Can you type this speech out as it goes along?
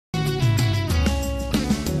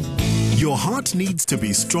Your heart needs to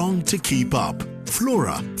be strong to keep up.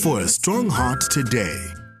 Flora for a strong heart today.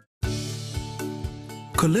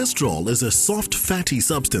 Cholesterol is a soft fatty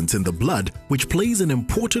substance in the blood which plays an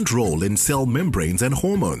important role in cell membranes and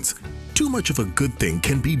hormones. Too much of a good thing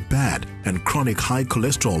can be bad, and chronic high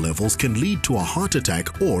cholesterol levels can lead to a heart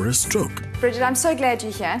attack or a stroke. Brigitte, I'm so glad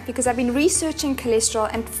you're here because I've been researching cholesterol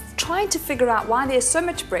and trying to figure out why there's so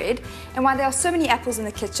much bread and why there are so many apples in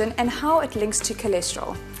the kitchen and how it links to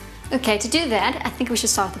cholesterol. Okay, to do that, I think we should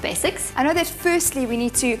start with the basics. I know that firstly we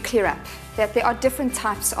need to clear up that there are different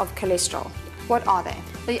types of cholesterol. What are they?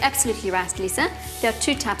 Well, you're absolutely right, Lisa. There are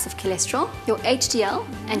two types of cholesterol, your HDL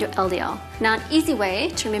and your LDL. Now, an easy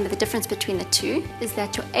way to remember the difference between the two is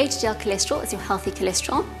that your HDL cholesterol is your healthy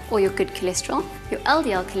cholesterol or your good cholesterol. Your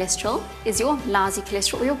LDL cholesterol is your lousy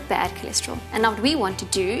cholesterol or your bad cholesterol. And now what we want to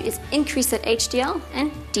do is increase that HDL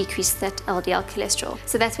and decrease that LDL cholesterol.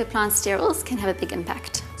 So that's where plant sterols can have a big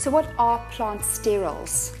impact. So what are plant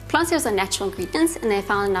sterols? Plant sterols are natural ingredients and they're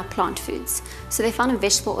found in our plant foods. So they're found in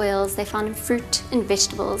vegetable oils, they're found in fruit, in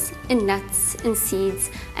vegetables, in nuts, in seeds,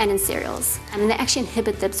 and in cereals. And they actually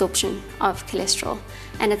inhibit the absorption of cholesterol.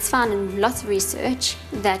 And it's found in lots of research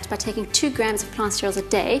that by taking 2 grams of plant sterols a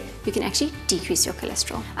day, you can actually decrease your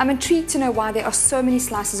cholesterol. I'm intrigued to know why there are so many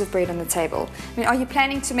slices of bread on the table. I mean, are you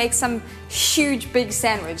planning to make some huge big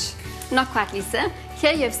sandwich? Not quite, Lisa.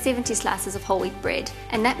 Here you have 70 slices of whole wheat bread,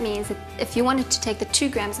 and that means that if you wanted to take the 2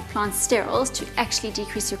 grams of plant sterols to actually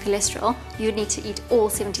decrease your cholesterol, you'd need to eat all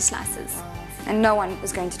 70 slices. And no one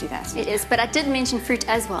is going to do that. It is, but I did mention fruit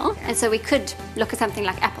as well, and so we could look at something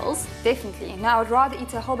like apples. Definitely. Now, I would rather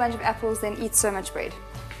eat a whole bunch of apples than eat so much bread.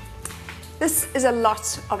 This is a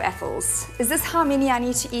lot of apples. Is this how many I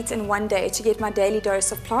need to eat in one day to get my daily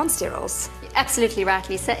dose of plant sterols? You're absolutely right,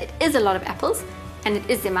 Lisa. It is a lot of apples. And it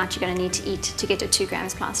is the amount you're going to need to eat to get your 2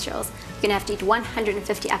 grams plant sterols. You're going to have to eat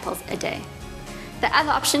 150 apples a day. The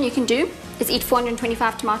other option you can do is eat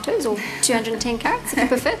 425 tomatoes or 210 carrots if you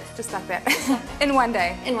prefer. Just like that. In one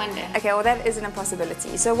day? In one day. Okay, well that is an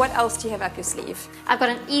impossibility. So what else do you have up your sleeve? I've got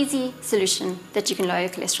an easy solution that you can lower your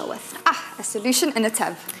cholesterol with. Ah, a solution in a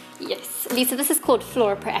tub. Yes. Lisa, this is called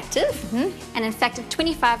Flora Pro-activ. And in fact, in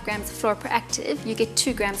 25 grams of Flora Pro-activ, you get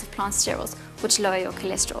 2 grams of plant sterols, which lower your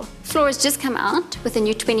cholesterol. Flora's just come out with a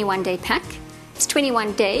new 21-day pack. It's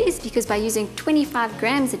 21 days because by using 25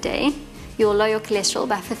 grams a day, you'll lower your cholesterol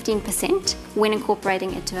by 15% when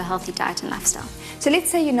incorporating it to a healthy diet and lifestyle. So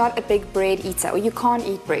let's say you're not a big bread eater or you can't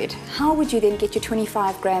eat bread. How would you then get your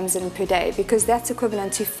 25 grams in per day? Because that's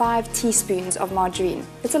equivalent to 5 teaspoons of margarine.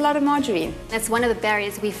 It's a lot of margarine. That's one of the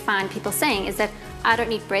barriers we find people saying is that I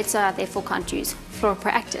don't eat bread, so I therefore can't use Flora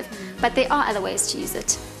Pro-activ. But there are other ways to use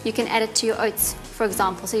it. You can add it to your oats, for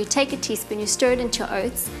example. So you take a teaspoon, you stir it into your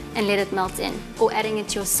oats and let it melt in. Or adding it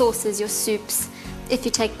to your sauces, your soups. If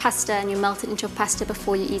you take pasta and you melt it into your pasta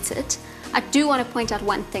before you eat it. I do want to point out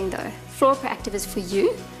one thing though. Flora Pro-activ is for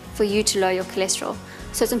you to lower your cholesterol.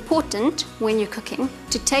 So it's important when you're cooking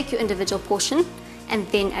to take your individual portion and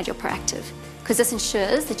then add your Pro-activ, because this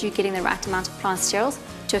ensures that you're getting the right amount of plant sterols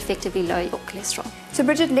to effectively lower your cholesterol. So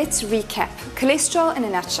Brigitte, let's recap. Cholesterol in a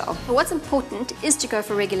nutshell. But what's important is to go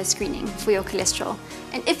for regular screening for your cholesterol.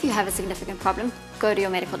 And if you have a significant problem, go to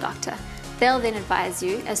your medical doctor. They'll then advise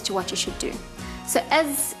you as to what you should do. So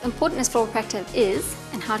as important as Flora Pro-activ is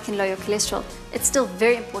and how it can lower your cholesterol, it's still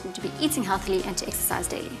very important to be eating healthily and to exercise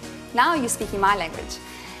daily. Now you're speaking my language.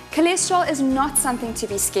 Cholesterol is not something to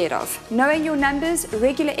be scared of. Knowing your numbers,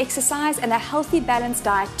 regular exercise and a healthy balanced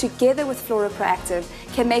diet together with Flora Pro-activ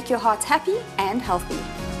can make your heart happy and healthy.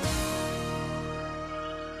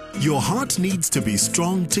 Your heart needs to be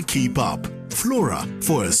strong to keep up. Flora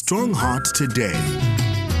for a strong heart today.